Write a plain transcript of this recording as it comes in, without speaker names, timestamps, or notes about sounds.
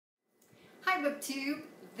BookTube.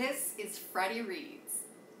 This is Friday Reads.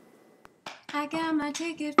 I got my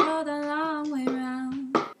ticket for the long way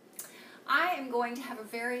round. I am going to have a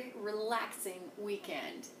very relaxing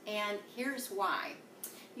weekend, and here's why.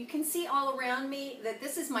 You can see all around me that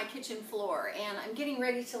this is my kitchen floor, and I'm getting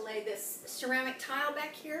ready to lay this ceramic tile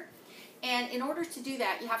back here. And in order to do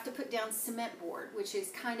that, you have to put down cement board, which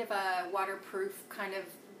is kind of a waterproof kind of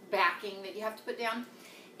backing that you have to put down.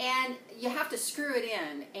 And you have to screw it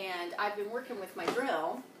in, and I've been working with my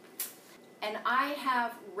drill, and I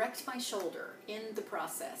have wrecked my shoulder in the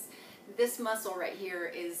process. This muscle right here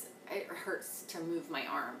it hurts to move my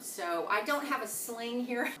arm, so I don't have a sling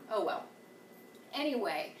here. Oh well.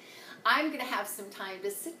 Anyway, I'm going to have some time to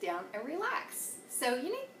sit down and relax. So,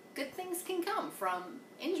 you know, good things can come from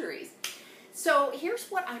injuries. So here's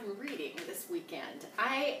what I'm reading this weekend.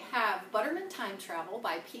 I have Butterman Time Travel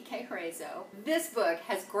by P.K. Hrezo. This book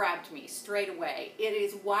has grabbed me straight away. It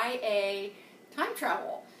is YA time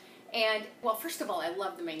travel. And, well, first of all, I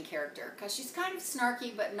love the main character because she's kind of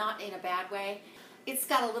snarky, but not in a bad way. It's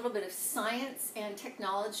got a little bit of science and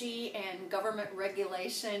technology and government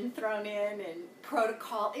regulation thrown in and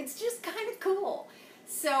protocol. It's just kind of cool.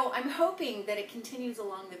 So I'm hoping that it continues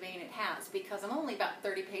along the vein it has, because I'm only about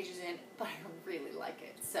 30 pages in, but I really like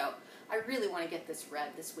it. So I really want to get this read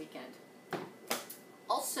this weekend.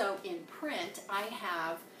 Also in print, I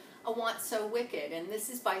have A Want So Wicked, and this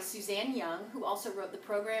is by Suzanne Young, who also wrote the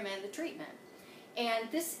program and the treatment.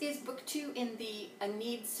 And this is book 2 in the A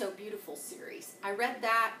Need So Beautiful series. I read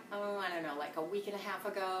that, I don't know, like a week and a half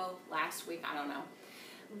ago, last week, I don't know.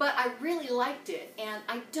 But I really liked it, and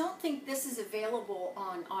I don't think this is available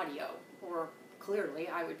on audio, or clearly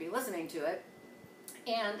I would be listening to it.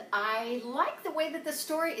 And I like the way that the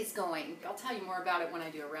story is going. I'll tell you more about it when I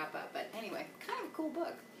do a wrap-up, but anyway, kind of a cool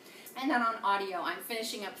book. And then on audio, I'm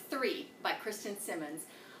finishing up 3 by Kristen Simmons.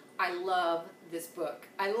 I love this book.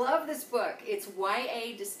 I love this book. It's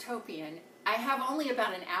YA dystopian. I have only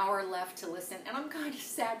about an hour left to listen, and I'm kind of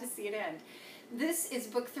sad to see it end. This is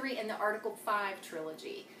book 3 in the Article 5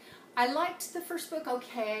 trilogy. I liked the first book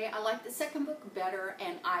okay, I liked the second book better,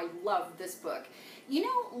 and I love this book. You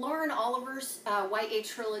know Lauren Oliver's YA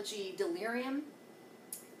trilogy, Delirium?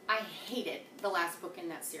 I hated the last book in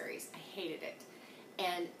that series. I hated it.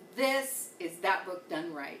 And this is that book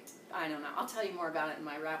done right. I don't know. I'll tell you more about it in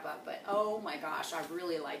my wrap-up, but oh my gosh, I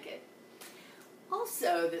really like it.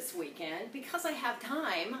 Also this weekend, because I have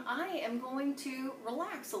time, I am going to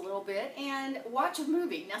relax a little bit and watch a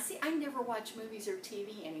movie. Now see, I never watch movies or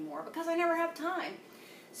TV anymore because I never have time.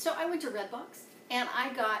 So I went to Redbox and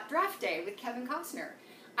I got Draft Day with Kevin Costner.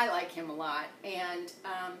 I like him a lot, and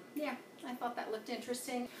yeah, I thought that looked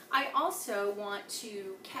interesting. I also want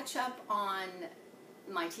to catch up on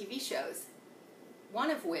my TV shows,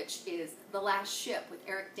 one of which is The Last Ship with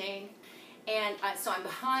Eric Dane. And so I'm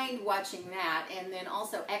behind watching that, and then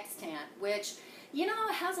also Extant, which, you know,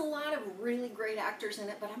 has a lot of really great actors in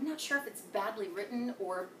it, but I'm not sure if it's badly written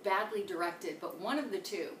or badly directed, but one of the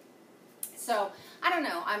two. So, I don't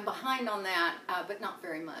know, I'm behind on that, but not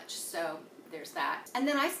very much, so there's that. And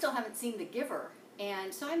then I still haven't seen The Giver,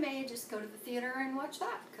 and so I may just go to the theater and watch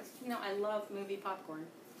that, because, you know, I love movie popcorn.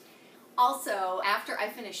 Also, after I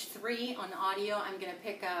finish 3 on audio, I'm going to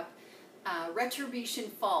pick up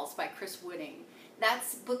Retribution Falls by Chris Wooding.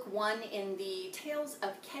 That's book 1 in the Tales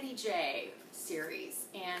of Ketty J series.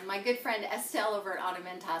 And my good friend Estelle over at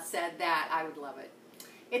Automenta said that I would love it.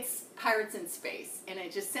 It's pirates in space, and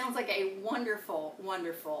it just sounds like a wonderful,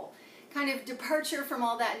 wonderful kind of departure from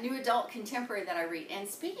all that new adult contemporary that I read. And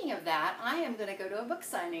speaking of that, I am going to go to a book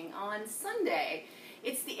signing on Sunday.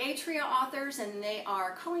 It's the Atria authors, and they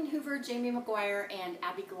are Colleen Hoover, Jamie McGuire, and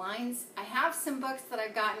Abby Glines. I have some books that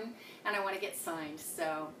I've gotten, and I want to get signed,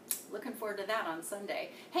 so looking forward to that on Sunday.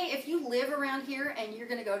 Hey, if you live around here and you're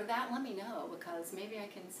going to go to that, let me know, because maybe I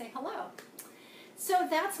can say hello. So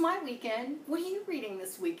that's my weekend. What are you reading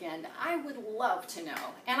this weekend? I would love to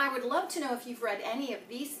know. And I would love to know if you've read any of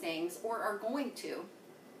these things or are going to,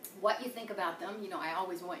 what you think about them. You know, I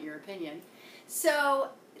always want your opinion. So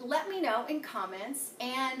let me know in comments,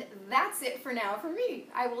 and that's it for now for me.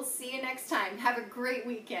 I will see you next time. Have a great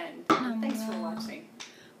weekend. Thanks for watching.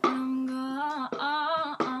 When I'm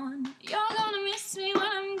gone, you're gonna miss me when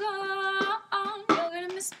I'm gone. You're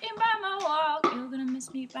gonna miss me by my walk. You're gonna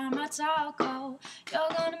miss me by my talk. Oh, you're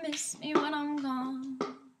gonna miss me when I'm gone.